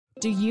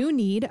Do you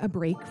need a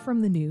break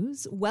from the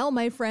news? Well,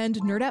 my friend,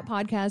 Nerdette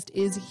Podcast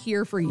is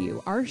here for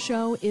you. Our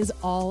show is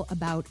all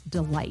about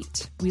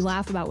delight. We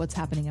laugh about what's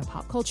happening in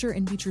pop culture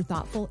and feature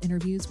thoughtful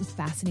interviews with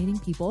fascinating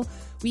people.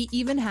 We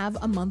even have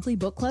a monthly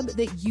book club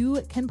that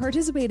you can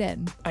participate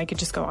in. I could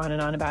just go on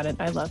and on about it.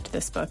 I loved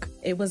this book.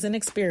 It was an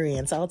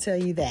experience, I'll tell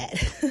you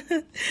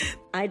that.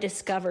 I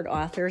discovered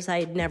authors I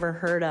had never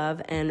heard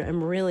of, and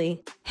I'm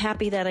really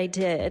happy that I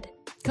did.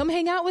 Come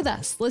hang out with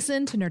us.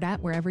 Listen to Nerdette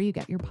wherever you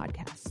get your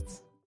podcasts.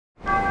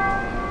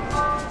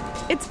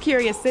 It's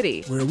Curious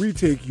City, where we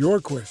take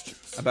your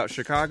questions about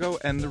Chicago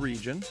and the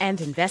region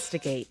and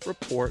investigate,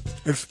 report,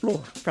 explore.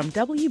 From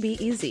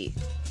WBEZ.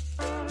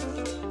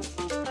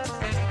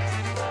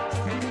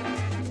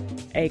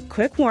 A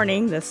quick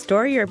warning, the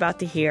story you're about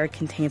to hear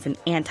contains an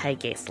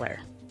anti-gay slur.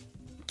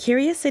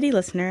 Curious City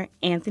listener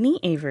Anthony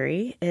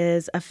Avery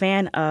is a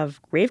fan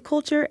of rave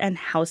culture and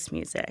house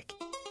music.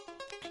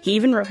 He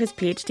even wrote his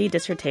PhD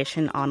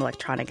dissertation on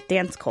electronic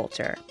dance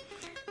culture.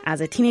 As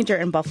a teenager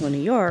in Buffalo,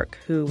 New York,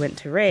 who went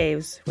to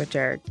raves, which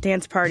are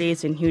dance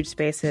parties in huge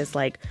spaces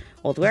like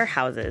old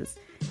warehouses,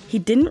 he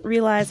didn't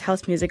realize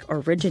house music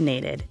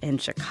originated in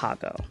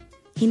Chicago.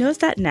 He knows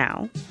that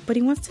now, but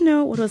he wants to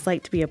know what it was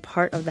like to be a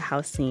part of the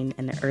house scene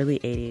in the early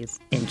 80s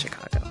in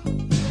Chicago.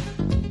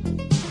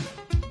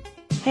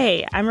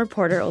 Hey, I'm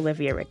reporter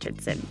Olivia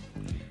Richardson.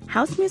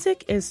 House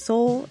music is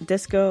soul,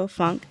 disco,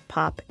 funk,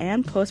 pop,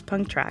 and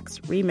post-punk tracks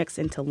remixed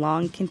into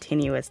long,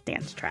 continuous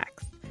dance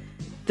tracks.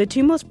 The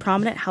two most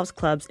prominent house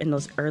clubs in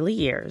those early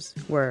years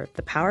were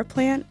the Power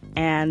Plant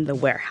and the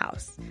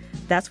Warehouse.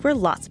 That's where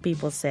lots of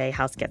people say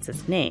house gets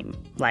its name,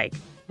 like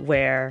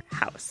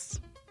warehouse.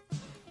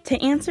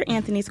 To answer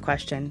Anthony's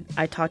question,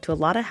 I talked to a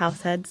lot of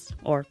house heads,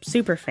 or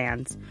super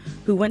fans,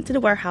 who went to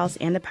the Warehouse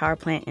and the Power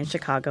Plant in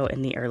Chicago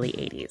in the early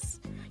 80s.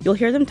 You'll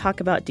hear them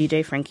talk about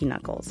DJ Frankie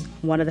Knuckles,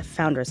 one of the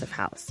founders of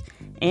house,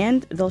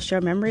 and they'll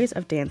share memories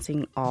of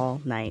dancing all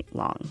night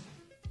long.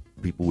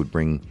 People would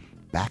bring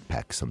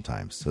backpacks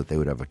sometimes so that they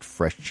would have a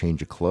fresh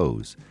change of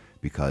clothes,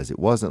 because it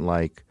wasn't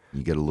like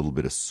you get a little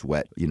bit of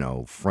sweat,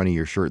 front of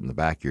your shirt and the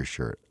back of your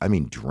shirt. I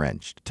mean,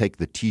 drenched. Take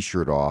the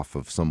T-shirt off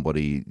of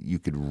somebody, you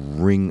could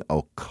wring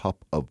a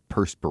cup of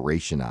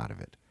perspiration out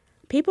of it.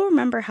 People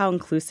remember how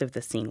inclusive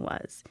the scene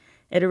was.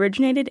 It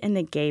originated in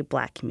the gay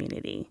black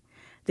community.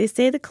 They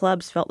say the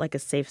clubs felt like a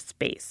safe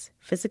space,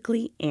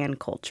 physically and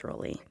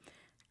culturally.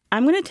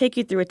 I'm going to take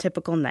you through a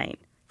typical night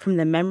from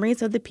the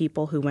memories of the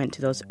people who went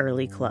to those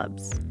early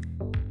clubs.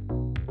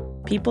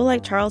 People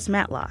like Charles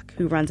Matlock,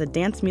 who runs a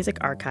dance music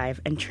archive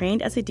and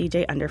trained as a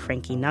DJ under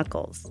Frankie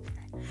Knuckles.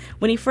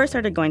 When he first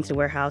started going to the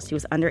Warehouse, he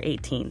was under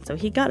 18, so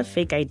he got a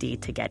fake ID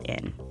to get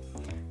in.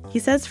 He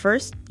says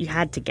first, you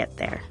had to get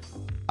there.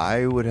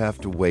 I would have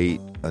to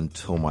wait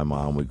until my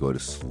mom would go to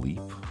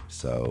sleep.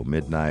 So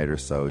midnight or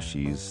so,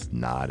 she's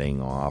nodding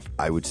off.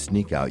 I would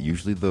sneak out,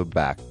 usually the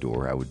back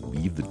door. I would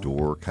leave the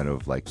door kind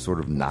of like sort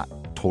of not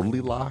totally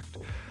locked.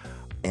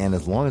 And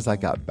as long as I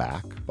got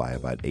back by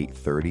about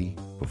 8:30,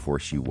 before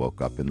she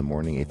woke up in the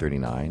morning,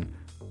 8:39,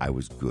 I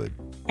was good.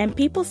 And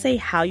people say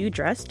how you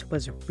dressed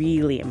was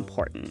really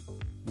important.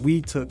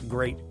 We took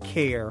great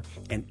care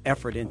and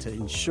effort into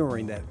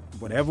ensuring that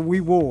whatever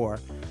we wore,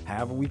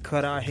 however we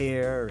cut our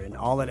hair and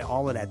all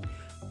of that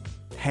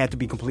had to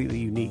be completely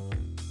unique.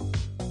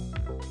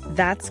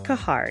 That's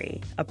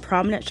Kahari, a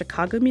prominent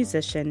Chicago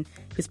musician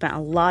who spent a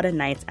lot of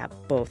nights at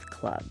both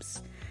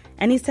clubs.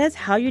 And he says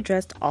how you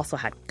dressed also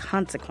had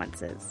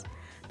consequences.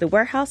 The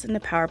Warehouse and the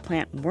Power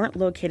Plant weren't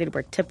located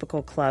where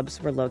typical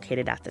clubs were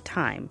located at the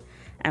time,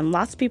 and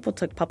lots of people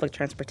took public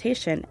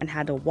transportation and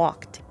had to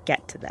walk to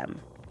get to them.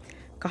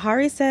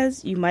 Kahari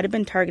says you might have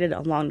been targeted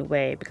along the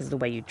way because of the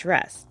way you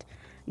dressed.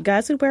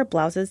 Guys would wear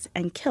blouses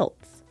and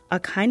kilts, a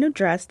kind of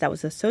dress that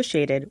was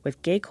associated with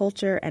gay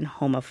culture and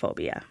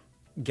homophobia.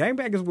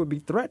 Gangbangers would be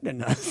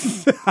threatening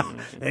us.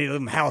 They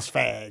them house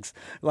fags.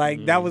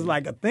 That was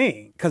like a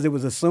thing, because it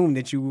was assumed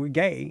that you were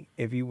gay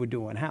if you were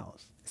doing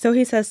house. So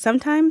he says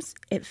sometimes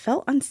it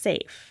felt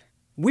unsafe.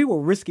 We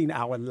were risking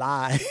our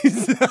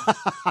lives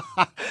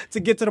to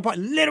get to the party,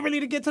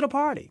 literally to get to the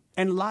party.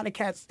 And a lot of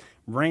cats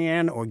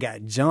ran or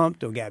got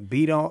jumped or got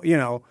beat on,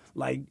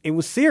 it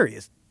was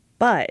serious.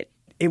 But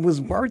it was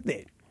worth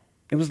it.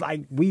 It was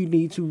like, we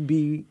need to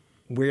be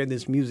where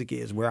this music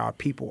is, where our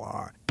people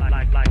are.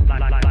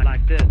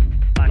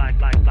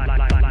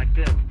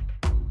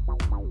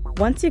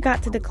 Once you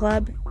got to the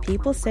club,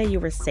 people say you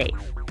were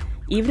safe.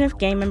 Even if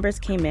gang members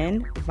came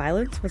in,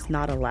 violence was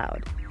not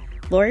allowed.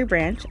 Lori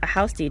Branch, a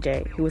house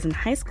DJ who was in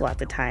high school at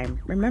the time,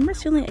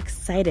 remembers feeling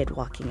excited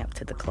walking up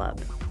to the club.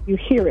 You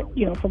hear it,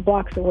 from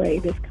blocks away,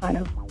 this kind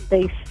of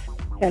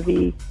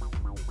bass-heavy,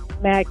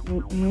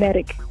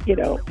 magnetic,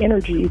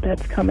 energy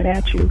that's coming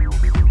at you.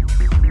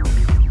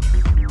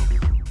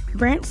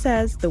 Branch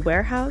says the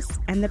Warehouse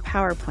and the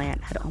Power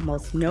Plant had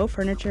almost no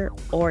furniture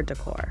or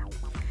decor.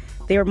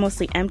 They were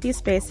mostly empty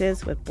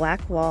spaces with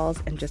black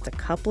walls and just a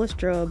couple of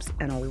strobes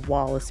and a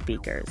wall of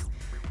speakers.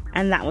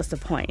 And that was the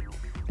point.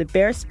 The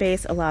bare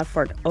space allowed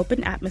for an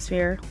open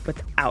atmosphere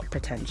without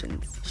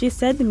pretensions. She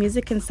said the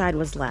music inside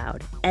was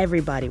loud.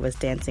 Everybody was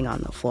dancing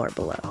on the floor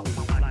below.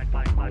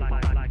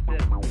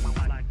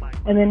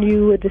 And then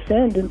you would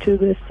descend into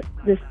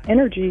this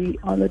energy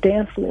on the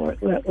dance floor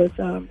that was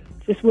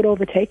just would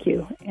overtake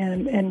you,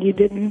 and you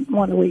didn't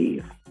want to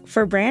leave.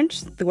 For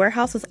Branch, the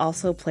warehouse was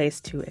also a place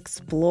to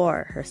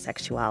explore her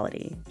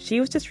sexuality.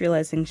 She was just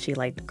realizing she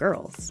liked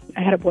girls.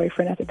 I had a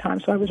boyfriend at the time,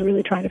 so I was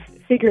really trying to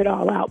figure it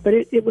all out. But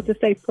it was a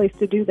safe place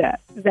to do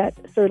that. That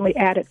certainly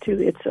added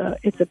to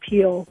its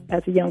appeal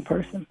as a young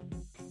person.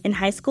 In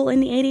high school in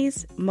the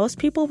 80s, most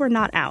people were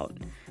not out.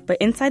 But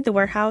inside the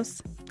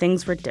warehouse,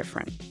 things were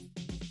different.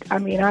 I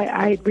mean,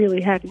 I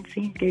really hadn't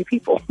seen gay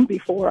people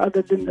before,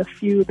 other than the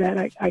few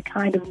that I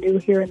kind of knew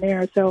here and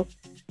there. So,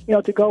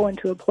 to go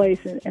into a place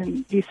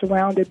and be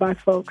surrounded by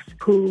folks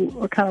who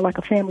are kind of like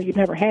a family you've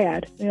never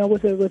had,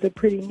 was a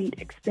pretty neat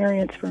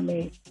experience for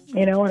me.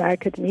 And I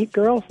could meet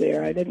girls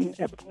there. It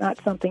was not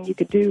something you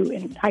could do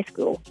in high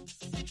school.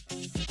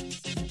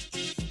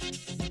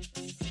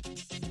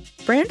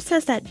 Branch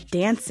says that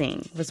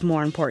dancing was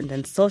more important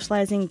than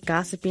socializing,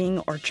 gossiping,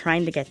 or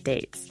trying to get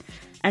dates.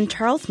 And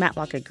Charles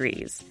Matlock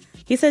agrees.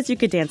 He says you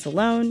could dance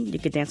alone, you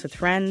could dance with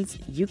friends,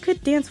 you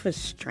could dance with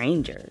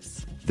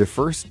strangers. The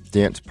first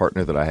dance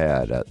partner that I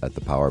had at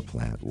the power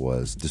plant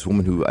was this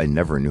woman who I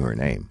never knew her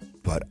name.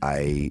 But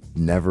I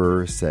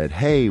never said,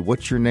 hey,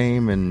 what's your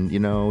name? And,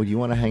 you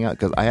want to hang out?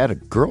 Because I had a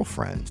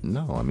girlfriend.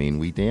 No, I mean,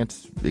 we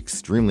danced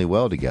extremely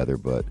well together,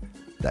 but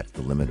that's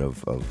the limit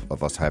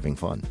of us having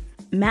fun.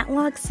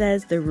 Matlock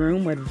says the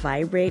room would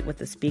vibrate with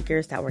the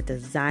speakers that were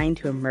designed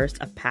to immerse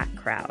a packed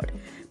crowd,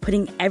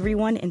 putting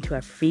everyone into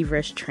a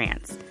feverish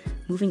trance,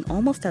 moving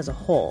almost as a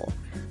whole.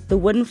 The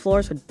wooden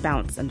floors would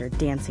bounce under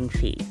dancing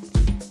feet.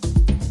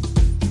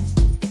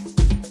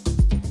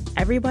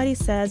 Everybody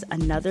says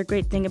another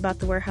great thing about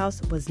the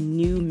warehouse was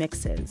new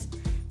mixes.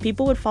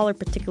 People would follow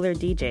particular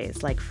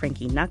DJs like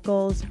Frankie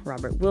Knuckles,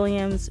 Robert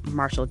Williams,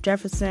 Marshall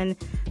Jefferson,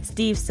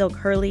 Steve Silk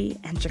Hurley,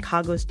 and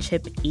Chicago's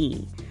Chip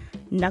E.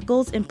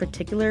 Knuckles, in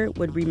particular,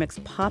 would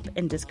remix pop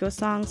and disco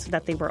songs so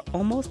that they were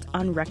almost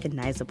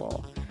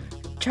unrecognizable.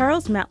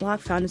 Charles Matlock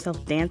found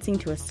himself dancing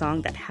to a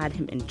song that had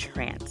him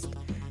entranced,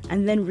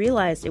 and then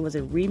realized it was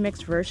a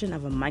remixed version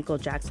of a Michael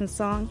Jackson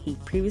song he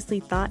previously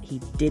thought he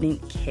didn't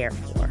care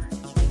for.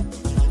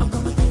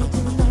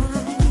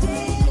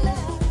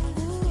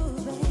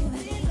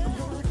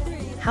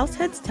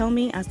 Househeads tell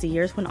me as the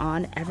years went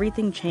on,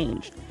 everything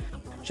changed.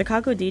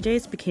 Chicago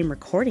DJs became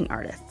recording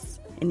artists.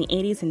 In the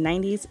 80s and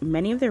 90s,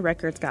 many of their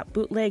records got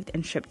bootlegged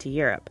and shipped to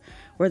Europe,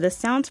 where the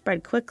sound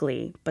spread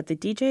quickly, but the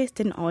DJs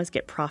didn't always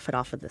get profit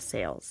off of the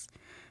sales.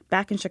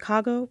 Back in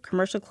Chicago,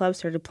 commercial clubs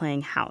started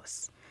playing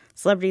house.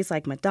 Celebrities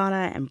like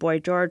Madonna and Boy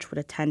George would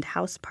attend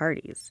house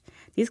parties.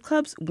 These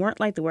clubs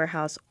weren't like the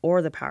warehouse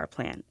or the power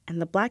plant,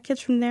 and the black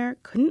kids from there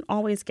couldn't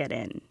always get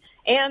in.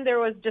 And there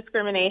was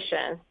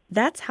discrimination.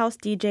 That's house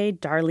DJ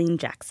Darlene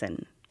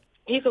Jackson.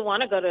 You could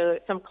want to go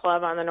to some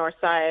club on the north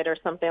side or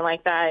something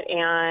like that,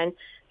 and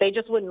they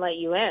just wouldn't let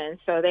you in.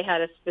 So they had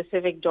a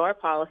specific door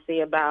policy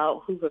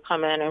about who could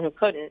come in and who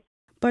couldn't.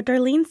 But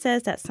Darlene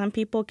says that some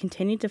people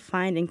continue to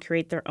find and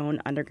create their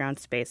own underground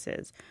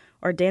spaces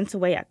or dance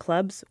away at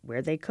clubs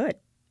where they could.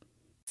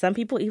 Some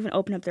people even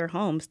open up their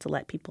homes to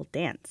let people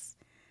dance.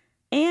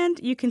 And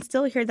you can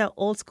still hear that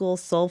old school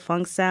soul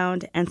funk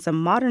sound and some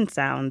modern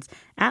sounds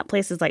at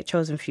places like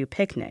Chosen Few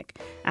Picnic,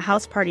 a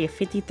house party of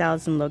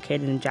 50,000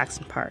 located in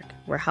Jackson Park,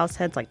 where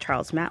househeads like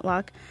Charles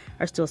Matlock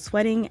are still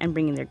sweating and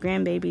bringing their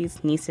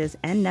grandbabies, nieces,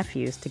 and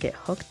nephews to get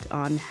hooked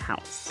on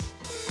house.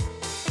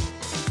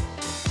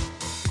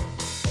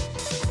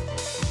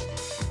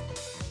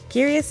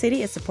 Curious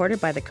City is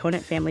supported by the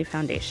Conant Family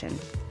Foundation.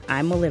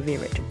 I'm Olivia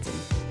Richardson.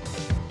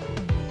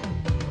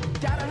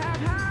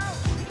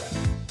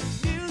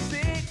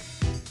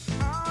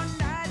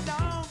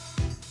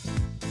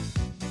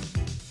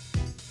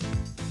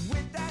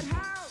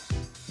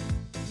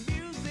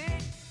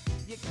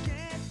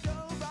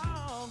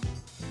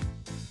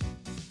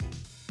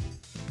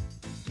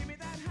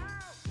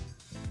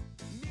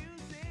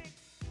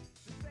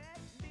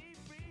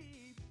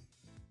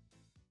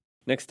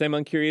 Next time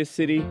on Curious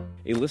City,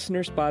 a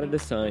listener spotted a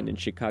sign in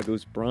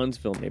Chicago's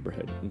Bronzeville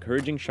neighborhood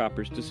encouraging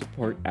shoppers to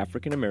support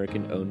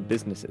African-American-owned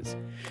businesses.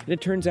 And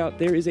it turns out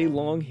there is a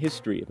long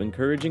history of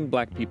encouraging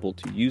black people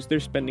to use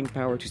their spending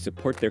power to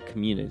support their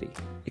community.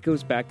 It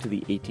goes back to the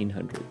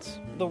 1800s.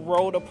 The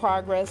road of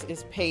progress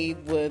is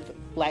paved with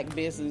black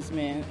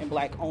businessmen and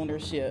black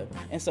ownership.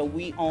 And so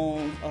we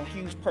own a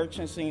huge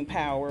purchasing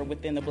power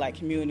within the black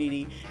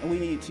community, and we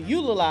need to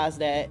utilize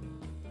that.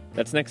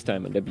 That's next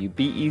time on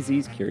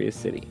WBEZ's Curious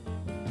City.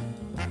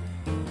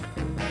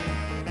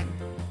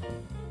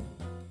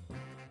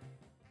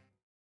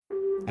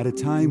 At a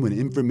time when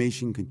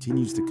information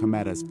continues to come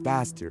at us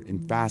faster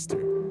and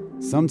faster,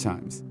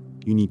 sometimes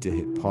you need to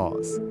hit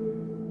pause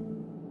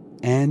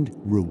and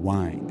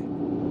rewind.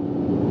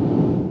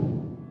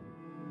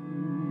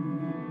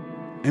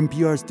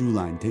 NPR's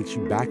Throughline takes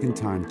you back in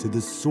time to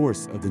the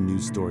source of the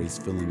news stories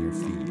filling your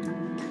feed.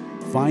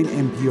 Find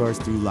NPR's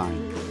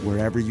Throughline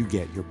wherever you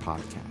get your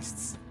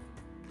podcasts.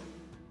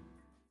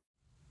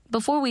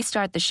 Before we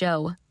start the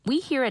show, we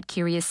here at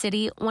Curious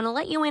City want to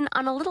let you in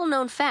on a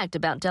little-known fact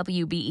about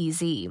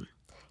WBEZ.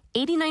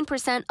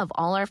 89% of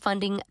all our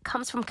funding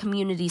comes from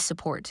community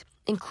support,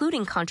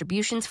 including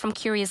contributions from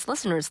curious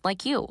listeners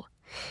like you.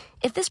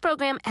 If this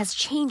program has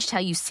changed how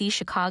you see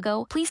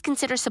Chicago, please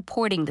consider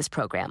supporting this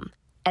program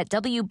at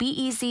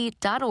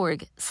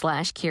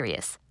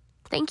wbez.org/curious.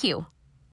 Thank you.